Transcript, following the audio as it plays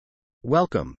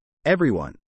Welcome,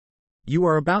 everyone. You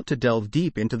are about to delve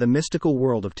deep into the mystical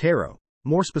world of tarot,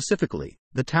 more specifically,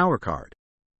 the Tower card.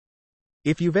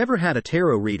 If you've ever had a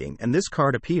tarot reading and this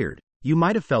card appeared, you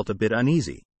might have felt a bit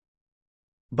uneasy.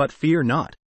 But fear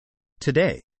not.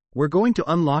 Today, we're going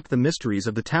to unlock the mysteries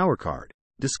of the Tower card,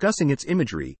 discussing its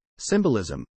imagery,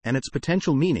 symbolism, and its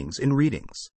potential meanings in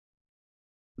readings.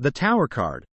 The Tower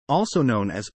card, also known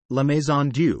as La Maison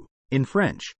Dieu in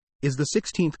French, is the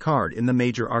 16th card in the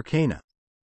major arcana.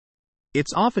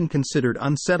 It's often considered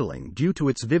unsettling due to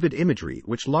its vivid imagery,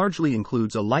 which largely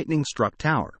includes a lightning-struck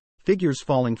tower, figures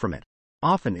falling from it,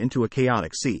 often into a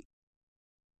chaotic sea.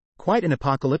 Quite an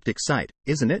apocalyptic sight,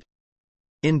 isn't it?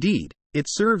 Indeed, it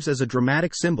serves as a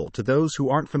dramatic symbol to those who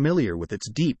aren't familiar with its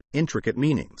deep, intricate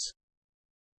meanings.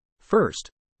 First,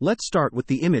 let's start with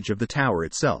the image of the tower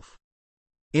itself.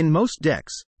 In most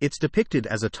decks, it's depicted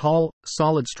as a tall,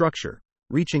 solid structure,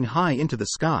 reaching high into the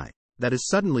sky, that is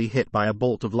suddenly hit by a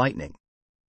bolt of lightning.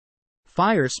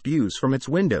 Fire spews from its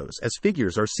windows as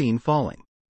figures are seen falling.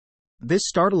 This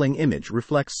startling image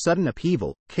reflects sudden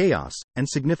upheaval, chaos, and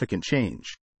significant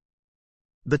change.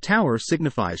 The tower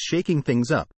signifies shaking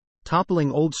things up,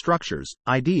 toppling old structures,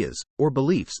 ideas, or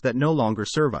beliefs that no longer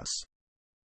serve us.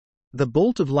 The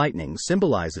bolt of lightning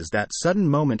symbolizes that sudden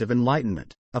moment of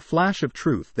enlightenment, a flash of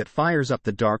truth that fires up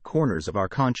the dark corners of our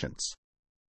conscience.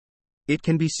 It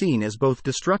can be seen as both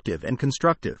destructive and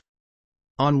constructive.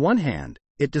 On one hand,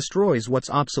 it destroys what's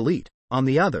obsolete, on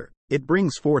the other, it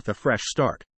brings forth a fresh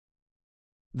start.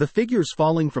 The figures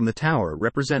falling from the tower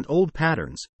represent old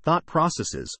patterns, thought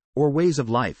processes, or ways of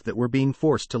life that we're being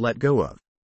forced to let go of.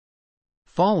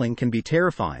 Falling can be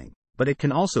terrifying, but it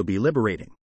can also be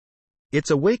liberating.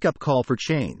 It's a wake-up call for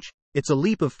change, it's a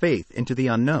leap of faith into the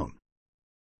unknown.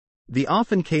 The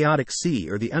often chaotic sea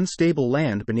or the unstable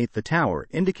land beneath the tower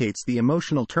indicates the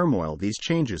emotional turmoil these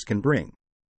changes can bring.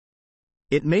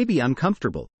 It may be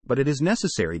uncomfortable, but it is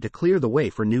necessary to clear the way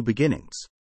for new beginnings.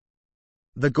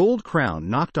 The gold crown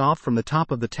knocked off from the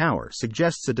top of the tower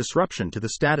suggests a disruption to the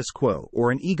status quo or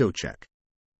an ego check.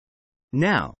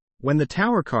 Now, when the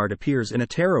Tower card appears in a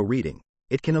tarot reading,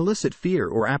 it can elicit fear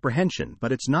or apprehension,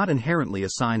 but it's not inherently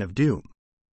a sign of doom.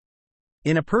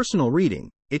 In a personal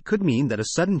reading, it could mean that a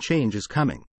sudden change is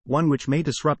coming, one which may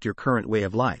disrupt your current way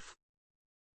of life.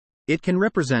 It can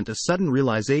represent a sudden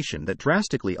realization that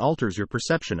drastically alters your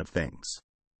perception of things.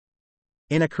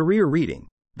 In a career reading,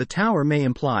 the tower may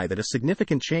imply that a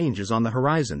significant change is on the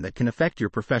horizon that can affect your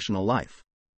professional life.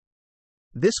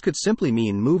 This could simply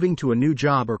mean moving to a new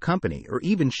job or company, or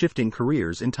even shifting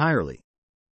careers entirely.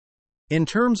 In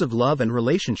terms of love and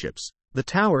relationships, the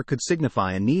tower could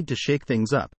signify a need to shake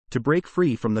things up, to break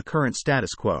free from the current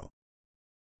status quo.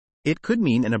 It could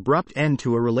mean an abrupt end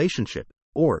to a relationship,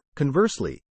 or,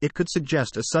 conversely, it could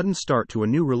suggest a sudden start to a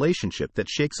new relationship that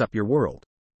shakes up your world.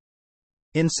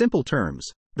 In simple terms,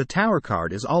 the Tower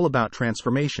card is all about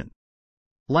transformation.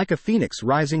 Like a phoenix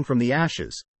rising from the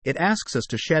ashes, it asks us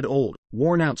to shed old,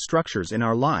 worn-out structures in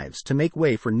our lives to make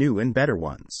way for new and better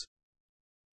ones.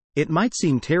 It might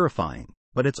seem terrifying,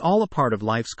 but it's all a part of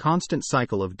life's constant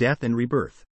cycle of death and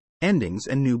rebirth, endings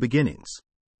and new beginnings.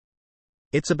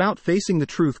 It's about facing the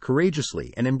truth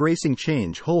courageously and embracing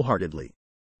change wholeheartedly.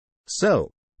 So,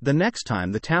 the next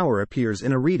time the tower appears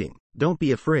in a reading, don't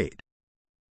be afraid.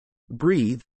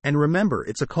 Breathe, and remember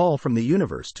it's a call from the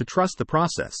universe to trust the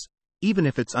process, even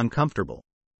if it's uncomfortable.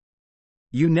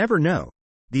 You never know,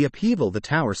 the upheaval the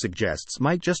tower suggests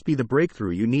might just be the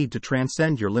breakthrough you need to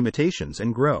transcend your limitations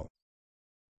and grow.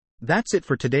 That's it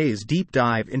for today's deep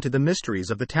dive into the mysteries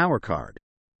of the Tower card.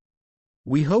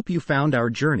 We hope you found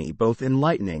our journey both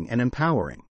enlightening and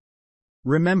empowering.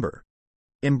 Remember,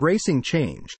 embracing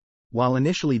change, while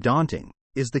initially daunting,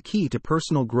 is the key to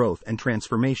personal growth and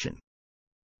transformation.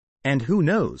 And who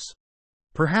knows?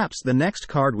 Perhaps the next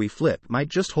card we flip might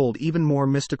just hold even more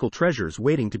mystical treasures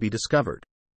waiting to be discovered.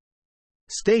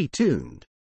 Stay tuned.